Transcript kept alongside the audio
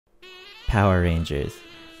Power Rangers.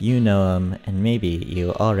 You know them, and maybe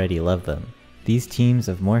you already love them. These teams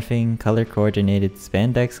of morphing, color-coordinated,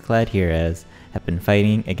 spandex-clad heroes have been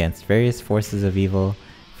fighting against various forces of evil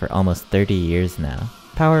for almost 30 years now.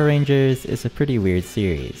 Power Rangers is a pretty weird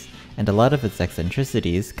series, and a lot of its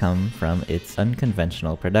eccentricities come from its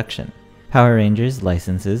unconventional production. Power Rangers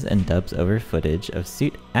licenses and dubs over footage of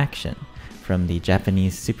suit action from the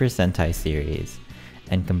Japanese Super Sentai series,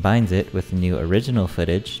 and combines it with new original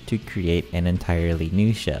footage to create an entirely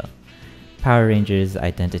new show. Power Rangers'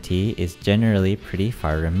 identity is generally pretty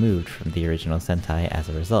far removed from the original Sentai as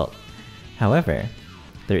a result. However,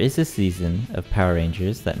 there is a season of Power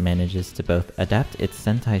Rangers that manages to both adapt its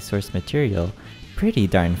Sentai source material pretty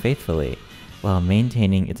darn faithfully, while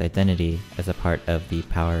maintaining its identity as a part of the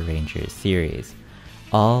Power Rangers series,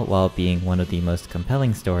 all while being one of the most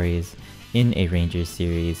compelling stories in a Rangers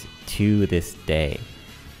series to this day.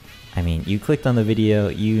 I mean, you clicked on the video,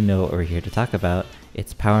 you know what we're here to talk about.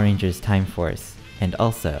 It's Power Rangers Time Force, and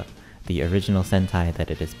also the original Sentai that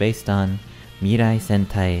it is based on, Mirai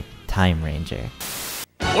Sentai TimeRanger.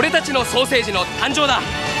 俺たちのソーセージの誕生だ。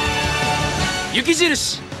雪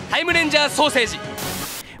印タイムレンジャーソーセージ。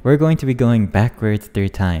 We're going to be going backwards through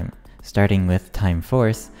time, starting with Time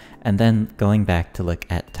Force, and then going back to look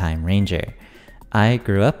at TimeRanger. I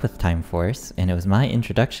grew up with Time Force, and it was my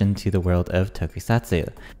introduction to the world of tokusatsu,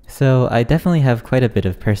 so I definitely have quite a bit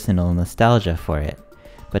of personal nostalgia for it.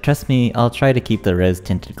 But trust me, I'll try to keep the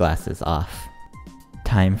rose-tinted glasses off.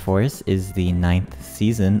 Time Force is the 9th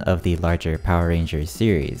season of the larger Power Rangers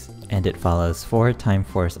series, and it follows 4 Time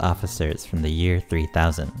Force officers from the year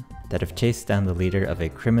 3000 that have chased down the leader of a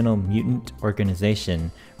criminal mutant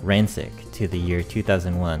organization, Rancic, to the year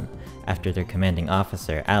 2001 after their commanding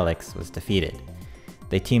officer, Alex, was defeated.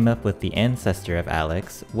 They team up with the ancestor of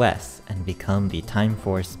Alex, Wes, and become the Time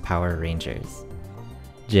Force Power Rangers.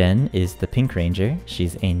 Jen is the Pink Ranger.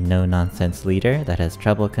 She's a no-nonsense leader that has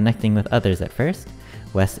trouble connecting with others at first,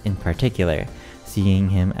 Wes in particular, seeing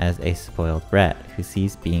him as a spoiled brat who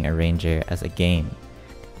sees being a ranger as a game.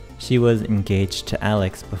 She was engaged to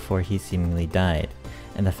Alex before he seemingly died,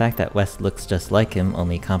 and the fact that Wes looks just like him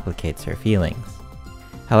only complicates her feelings.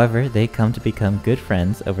 However, they come to become good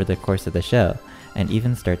friends over the course of the show, and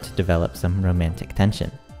even start to develop some romantic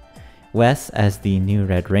tension. Wes, as the new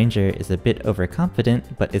Red Ranger, is a bit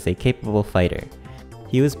overconfident but is a capable fighter.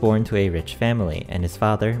 He was born to a rich family, and his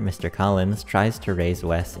father, Mr. Collins, tries to raise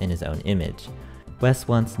Wes in his own image. Wes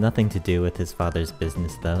wants nothing to do with his father's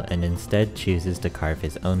business though, and instead chooses to carve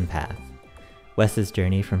his own path. Wes's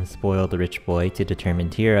journey from spoiled rich boy to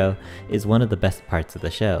determined hero is one of the best parts of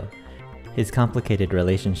the show. His complicated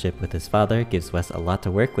relationship with his father gives Wes a lot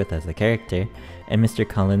to work with as a character, and Mr.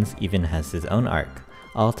 Collins even has his own arc,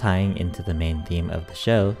 all tying into the main theme of the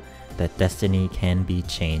show, that destiny can be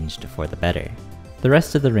changed for the better. The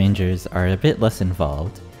rest of the Rangers are a bit less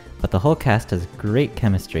involved, but the whole cast has great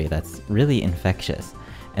chemistry that's really infectious,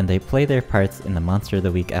 and they play their parts in the Monster of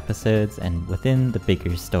the Week episodes and within the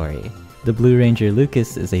bigger story. The Blue Ranger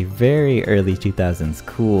Lucas is a very early 2000s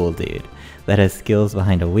cool dude that has skills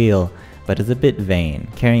behind a wheel, but is a bit vain,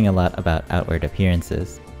 caring a lot about outward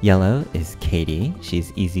appearances. Yellow is Katie.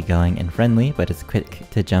 She's easygoing and friendly, but is quick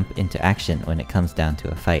to jump into action when it comes down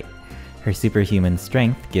to a fight. Her superhuman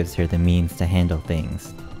strength gives her the means to handle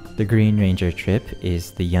things. The Green Ranger Trip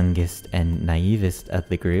is the youngest and naivest of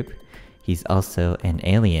the group. He's also an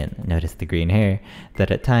alien, notice the green hair,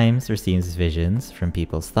 that at times receives visions from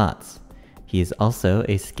people's thoughts. He is also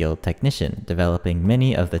a skilled technician, developing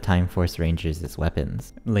many of the Time Force Rangers'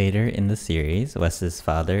 weapons. Later in the series, Wes's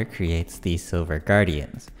father creates the Silver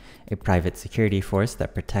Guardians, a private security force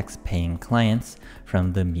that protects paying clients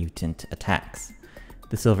from the mutant attacks.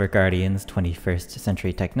 The Silver Guardians' 21st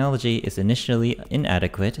century technology is initially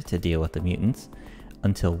inadequate to deal with the mutants,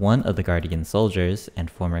 until one of the Guardian soldiers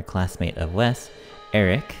and former classmate of Wes,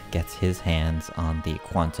 Eric, gets his hands on the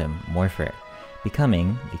Quantum Morpher,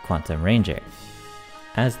 becoming the Quantum Ranger.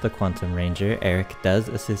 As the Quantum Ranger, Eric does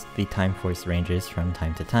assist the Time Force Rangers from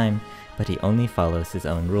time to time, but he only follows his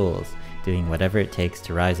own rules, doing whatever it takes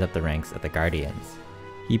to rise up the ranks of the Guardians.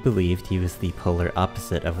 He believed he was the polar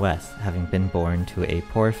opposite of Wes, having been born to a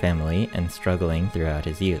poor family and struggling throughout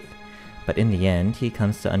his youth. But in the end, he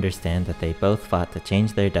comes to understand that they both fought to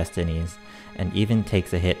change their destinies, and even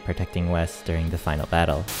takes a hit protecting Wes during the final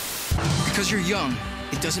battle. Because you're young,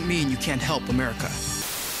 it doesn't mean you can't help America.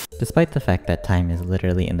 Despite the fact that time is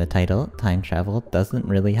literally in the title, time travel doesn't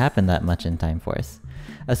really happen that much in Time Force.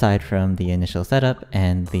 Aside from the initial setup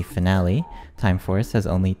and the finale, Time Force has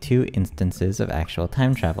only 2 instances of actual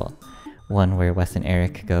time travel. one where Wes and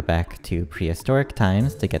Eric go back to prehistoric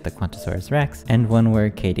times to get the Quantosaurus Rex, and one where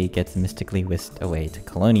Katie gets mystically whisked away to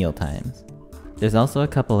colonial times. There's also a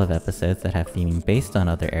couple of episodes that have theming based on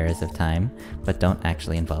other eras of time, but don't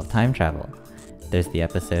actually involve time travel. There's the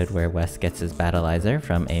episode where Wes gets his battleizer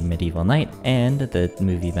from a medieval knight, and the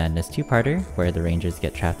Movie Madness two-parter, where the Rangers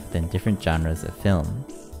get trapped within different genres of film.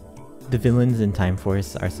 The villains in Time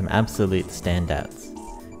Force are some absolute standouts.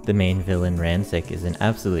 The main villain, Rancic, is an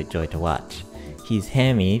absolute joy to watch. He's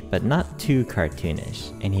hammy, but not too cartoonish,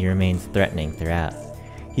 and he remains threatening throughout.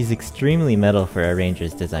 He's extremely metal for a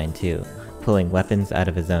Ranger's design too, pulling weapons out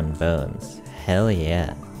of his own bones. Hell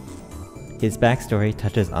yeah. His backstory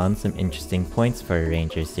touches on some interesting points for a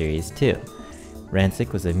Ranger series too.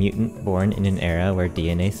 Rancic was a mutant born in an era where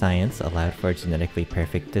DNA science allowed for genetically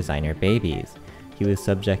perfect designer babies. He was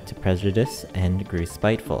subject to prejudice and grew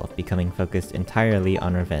spiteful, becoming focused entirely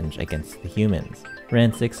on revenge against the humans.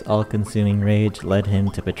 Rancic's all-consuming rage led him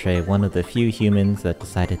to betray one of the few humans that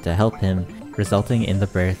decided to help him, resulting in the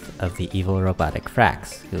birth of the evil robotic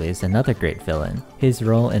Frax, who is another great villain. His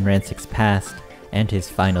role in Rancic's past and his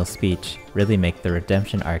final speech really make the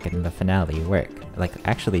redemption arc in the finale work. Like,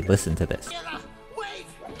 actually listen to this. Wait,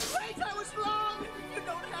 I was wrong! You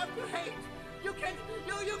don't have to hate! You can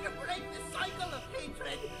break the cycle of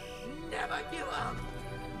hatred! Never give up!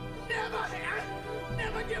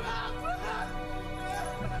 Never give up!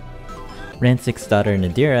 Rancic's daughter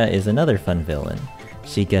Nadira is another fun villain.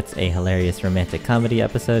 She gets a hilarious romantic comedy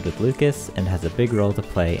episode with Lucas and has a big role to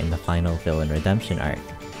play in the final villain redemption arc.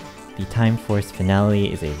 The Time Force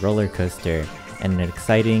finale is a roller coaster, and an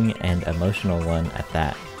exciting and emotional one at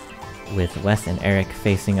that. With Wes and Eric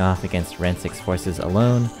facing off against Rancic's forces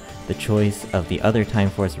alone, the choice of the other Time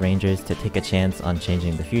Force Rangers to take a chance on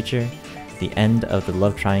changing the future, the end of the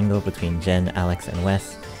love triangle between Jen, Alex, and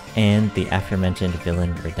Wes, and the aforementioned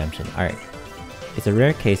villain redemption arc. It's a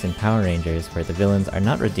rare case in Power Rangers where the villains are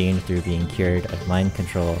not redeemed through being cured of mind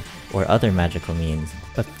control or other magical means,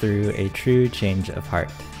 but through a true change of heart.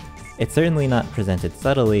 It's certainly not presented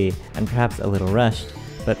subtly, and perhaps a little rushed,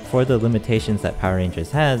 but for the limitations that Power Rangers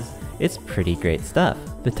has, it's pretty great stuff.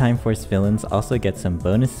 The Time Force villains also get some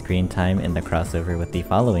bonus screen time in the crossover with the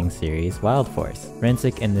following series, Wild Force.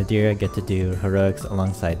 Rancic and Nadira get to do heroics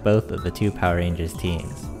alongside both of the two Power Rangers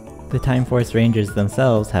teams. The Time Force Rangers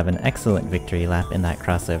themselves have an excellent victory lap in that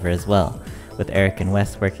crossover as well, with Eric and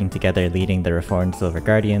Wes working together leading the reformed Silver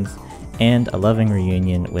Guardians, and a loving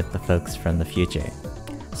reunion with the folks from the future.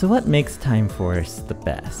 So what makes Time Force the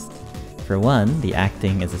best? For one, the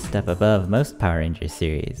acting is a step above most Power Rangers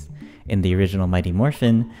series. In the original Mighty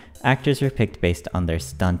Morphin, actors were picked based on their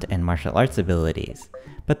stunt and martial arts abilities,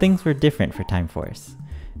 but things were different for Time Force.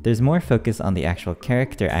 There's more focus on the actual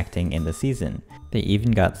character acting in the season. They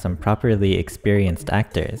even got some properly experienced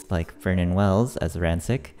actors, like Vernon Wells as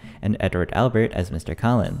Rancic and Edward Albert as Mr.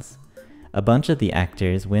 Collins. A bunch of the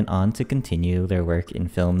actors went on to continue their work in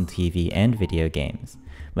film, TV, and video games.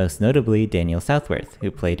 Most notably, Daniel Southworth, who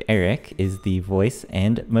played Eric, is the voice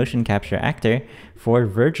and motion capture actor for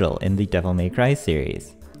Virgil in the Devil May Cry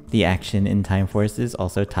series. The action in Time Force is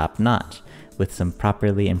also top-notch, with some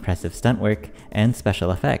properly impressive stunt work and special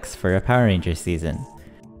effects for a Power Rangers season.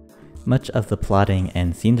 Much of the plotting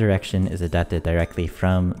and scene direction is adapted directly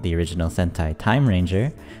from the original Sentai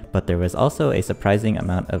TimeRanger, but there was also a surprising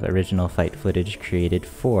amount of original fight footage created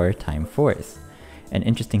for Time Force. An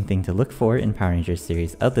interesting thing to look for in Power Rangers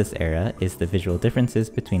series of this era is the visual differences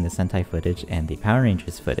between the Sentai footage and the Power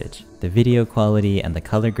Rangers footage. The video quality and the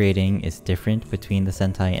color grading is different between the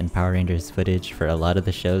Sentai and Power Rangers footage for a lot of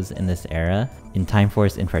the shows in this era. In Time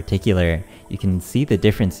Force in particular, you can see the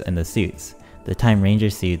difference in the suits. The Time Ranger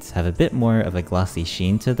suits have a bit more of a glossy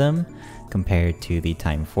sheen to them compared to the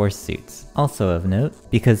Time Force suits. Also of note,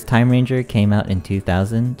 because Time Ranger came out in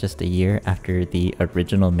 2000, just a year after the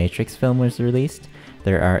original Matrix film was released,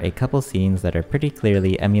 there are a couple scenes that are pretty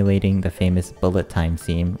clearly emulating the famous bullet time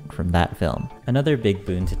scene from that film. Another big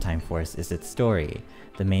boon to Time Force is its story.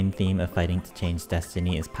 The main theme of fighting to change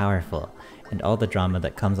destiny is powerful, and all the drama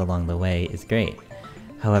that comes along the way is great.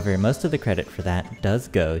 However, most of the credit for that does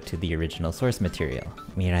go to the original source material,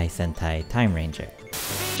 Mirai Sentai Time Ranger.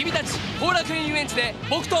 君たち後楽園遊園地で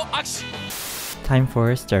僕と握手 Time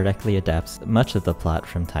Force directly adapts much of the plot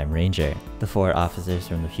from Time Ranger. The four officers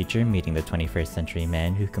from the future meeting the 21st century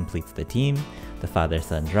man who completes the team, the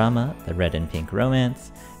father-son drama, the red and pink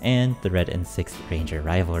romance, and the red and 6th Ranger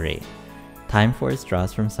rivalry. Time Force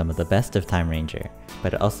draws from some of the best of Time Ranger,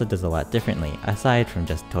 but it also does a lot differently aside from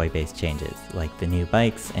just toy-based changes, like the new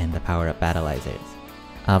bikes and the power-up battleizers.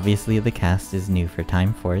 Obviously, the cast is new for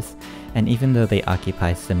Time Force, and even though they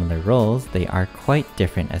occupy similar roles, they are quite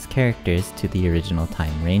different as characters to the original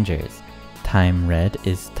Time Rangers. Time Red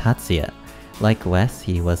is Tatsuya. Like Wes,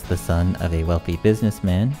 he was the son of a wealthy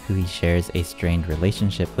businessman who he shares a strained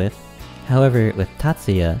relationship with. However, with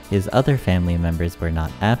Tatsuya, his other family members were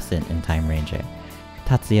not absent in Time Ranger.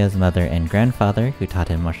 Tatsuya's mother and grandfather, who taught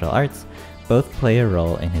him martial arts, both play a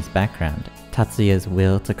role in his background. Tatsuya's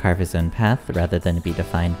will to carve his own path rather than be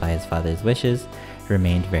defined by his father's wishes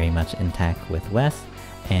remained very much intact with Wes,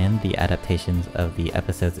 and the adaptations of the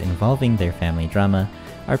episodes involving their family drama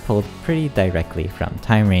are pulled pretty directly from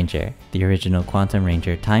Time Ranger. The original Quantum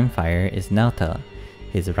Ranger Timefire is Naoto.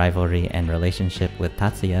 His rivalry and relationship with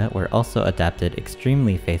Tatsuya were also adapted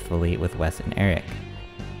extremely faithfully with Wes and Eric.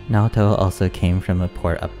 Naoto also came from a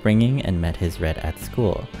poor upbringing and met his Red at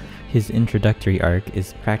school. His introductory arc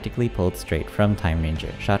is practically pulled straight from Time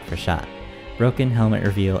Ranger, shot for shot, broken helmet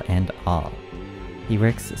reveal and all. He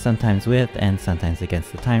works sometimes with and sometimes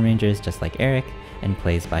against the Time Rangers just like Eric, and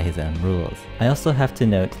plays by his own rules. I also have to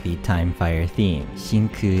note the Timefire theme,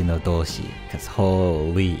 Shinku no Doshi, cause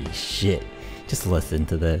holy shit, just listen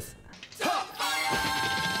to this.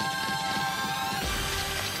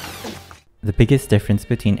 The biggest difference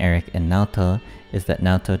between Eric and Naoto is that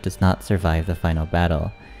Naoto does not survive the final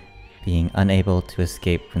battle, being unable to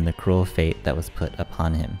escape from the cruel fate that was put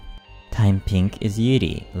upon him. Time Pink is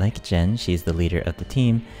Yuri. Like Jen, she's the leader of the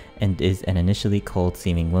team, and is an initially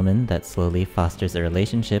cold-seeming woman that slowly fosters a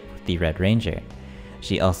relationship with the Red Ranger.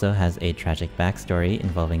 She also has a tragic backstory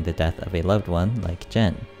involving the death of a loved one, like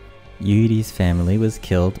Jen. Yuri's family was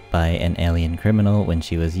killed by an alien criminal when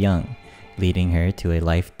she was young, leading her to a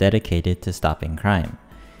life dedicated to stopping crime.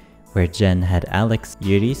 Where Jen had Alex,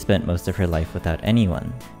 Yuri spent most of her life without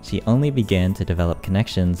anyone. She only began to develop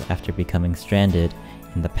connections after becoming stranded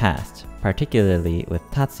in the past, particularly with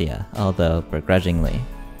Tatsuya, although begrudgingly.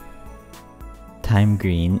 Time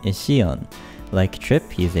Green is Shion. Like Trip,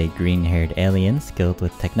 he's a green-haired alien skilled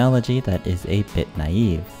with technology that is a bit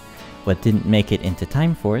naive. What didn't make it into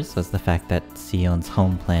Time Force was the fact that Sion's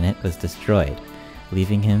home planet was destroyed,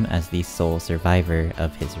 leaving him as the sole survivor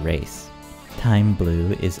of his race. Time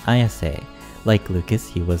Blue is Ayase. Like Lucas,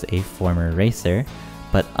 he was a former racer,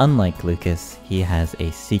 but unlike Lucas, he has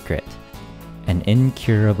a secret. An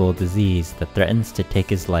incurable disease that threatens to take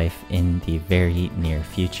his life in the very near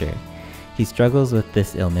future. He struggles with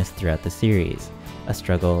this illness throughout the series, a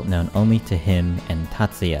struggle known only to him and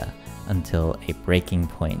Tatsuya, until a breaking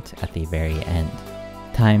point at the very end.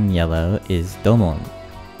 Time Yellow is Domon.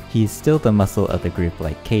 He's still the muscle of the group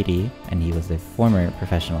like Katie, and he was a former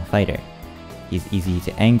professional fighter. He's easy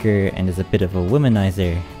to anger and is a bit of a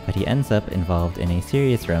womanizer, but he ends up involved in a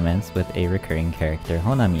serious romance with a recurring character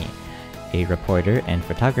Honami, a reporter and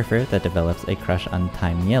photographer that develops a crush on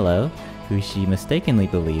Time Yellow, who she mistakenly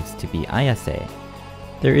believes to be Ayase.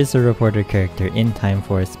 There is a reporter character in Time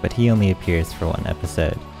Force, but he only appears for one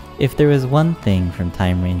episode. If there was one thing from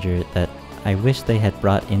Time Ranger that I wish they had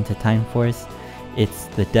brought into Time Force, it's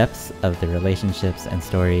the depths of the relationships and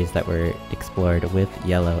stories that were explored with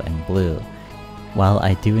Yellow and Blue. While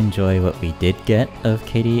I do enjoy what we did get of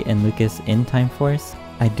Katie and Lucas in Time Force,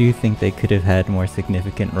 I do think they could have had more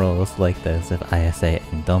significant roles like those of Ayase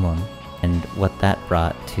and Domon, and what that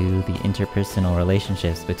brought to the interpersonal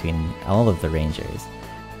relationships between all of the Rangers.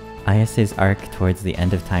 Ayase's arc towards the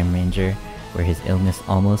end of Time Ranger, where his illness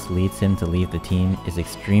almost leads him to leave the team, is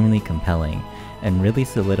extremely compelling, and really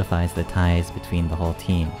solidifies the ties between the whole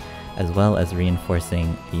team, as well as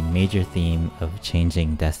reinforcing the major theme of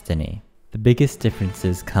changing destiny. The biggest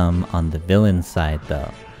differences come on the villain side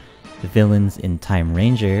though. The villains in Time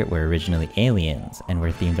Ranger were originally aliens, and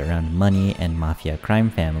were themed around money and mafia crime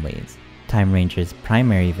families. Time Ranger's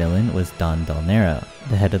primary villain was Don Del Nero,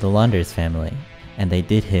 the head of the Launders family, and they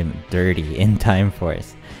did him dirty in Time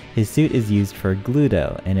Force. His suit is used for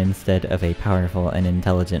Gluto, and instead of a powerful and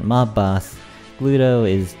intelligent mob boss, Gluto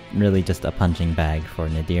is really just a punching bag for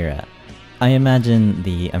Nadira. I imagine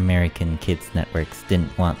the American kids networks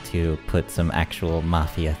didn't want to put some actual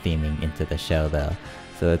mafia theming into the show though,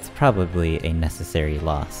 so it's probably a necessary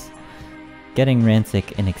loss. Getting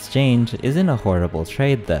Rancic in exchange isn't a horrible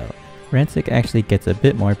trade though. Rancic actually gets a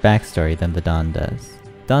bit more backstory than the Don does.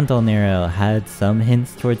 Don Del Nero had some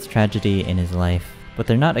hints towards tragedy in his life, but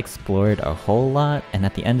they're not explored a whole lot, and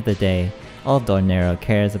at the end of the day, all Del Nero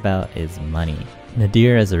cares about is money.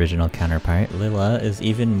 Nadira's original counterpart, Lila, is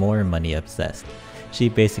even more money obsessed. She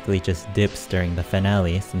basically just dips during the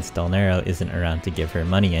finale since Del Nero isn't around to give her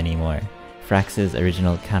money anymore. Frax's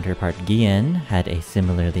original counterpart Guillen had a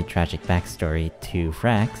similarly tragic backstory to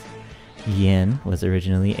Frax, Gien was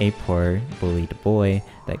originally a poor, bullied boy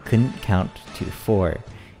that couldn't count to 4.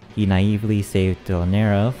 He naively saved Del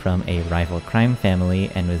Nero from a rival crime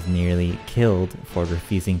family and was nearly killed for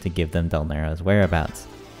refusing to give them Del Nero's whereabouts.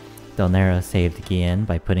 Del Nero saved Gien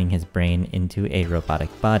by putting his brain into a robotic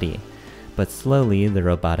body, but slowly the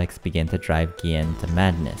robotics began to drive Gien to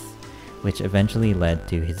madness, which eventually led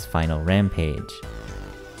to his final rampage.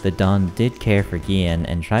 The Don did care for Gien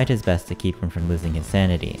and tried his best to keep him from losing his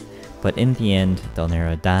sanity, but in the end, Del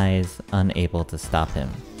Nero dies, unable to stop him.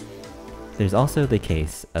 There's also the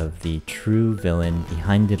case of the true villain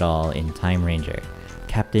behind it all in TimeRanger,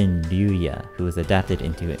 Captain Ryuya, who was adapted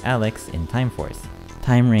into Alex in Time Force.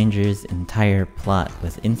 TimeRanger's entire plot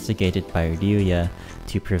was instigated by Ryuya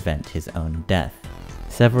to prevent his own death.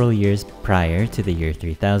 Several years prior to the year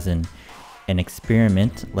 3000, an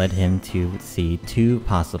experiment led him to see 2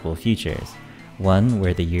 possible futures. One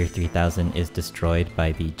where the year 3000 is destroyed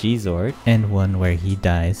by the G-Zord, and one where he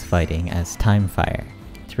dies fighting as Timefire.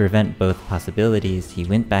 To prevent both possibilities, he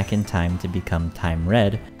went back in time to become Time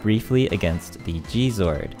Red briefly against the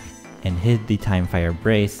G-Zord, and hid the Timefire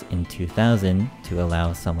brace in 2000 to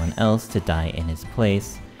allow someone else to die in his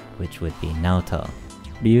place, which would be Naoto.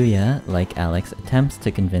 Ryuya, like Alex, attempts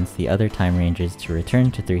to convince the other Time Rangers to return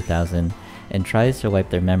to 3000 and tries to wipe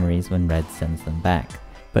their memories when Red sends them back.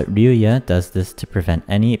 But Ryuya does this to prevent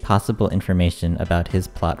any possible information about his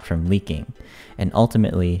plot from leaking, and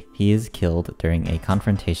ultimately he is killed during a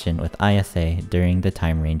confrontation with ISA during the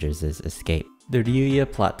Time Rangers' escape. The Ryuya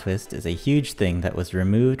plot twist is a huge thing that was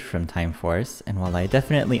removed from Time Force, and while I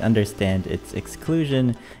definitely understand its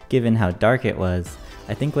exclusion given how dark it was,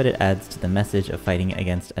 I think what it adds to the message of fighting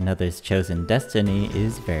against another's chosen destiny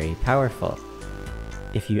is very powerful.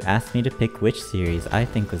 If you asked me to pick which series I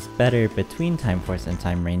think was better between Time Force and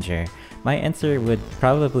TimeRanger, my answer would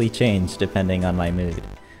probably change depending on my mood.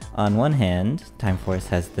 On one hand, Time Force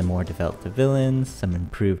has the more developed villains, some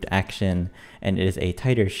improved action, and it is a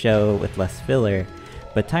tighter show with less filler,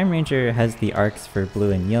 but TimeRanger has the arcs for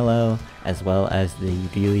Blue and Yellow, as well as the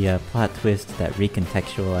Ryuya plot twist that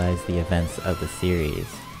recontextualize the events of the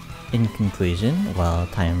series. In conclusion, while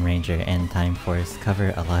TimeRanger and Time Force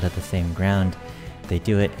cover a lot of the same ground, they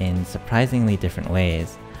do it in surprisingly different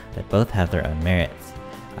ways that both have their own merits.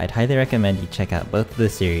 I'd highly recommend you check out both of the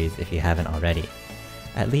series if you haven't already.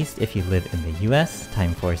 At least if you live in the US,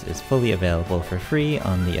 Time Force is fully available for free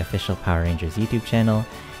on the official Power Rangers YouTube channel,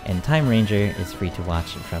 and TimeRanger is free to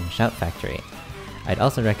watch from Shout Factory. I'd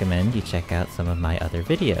also recommend you check out some of my other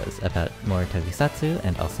videos about more tokusatsu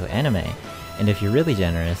and also anime, and if you're really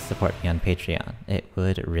generous, support me on Patreon. It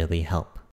would really help.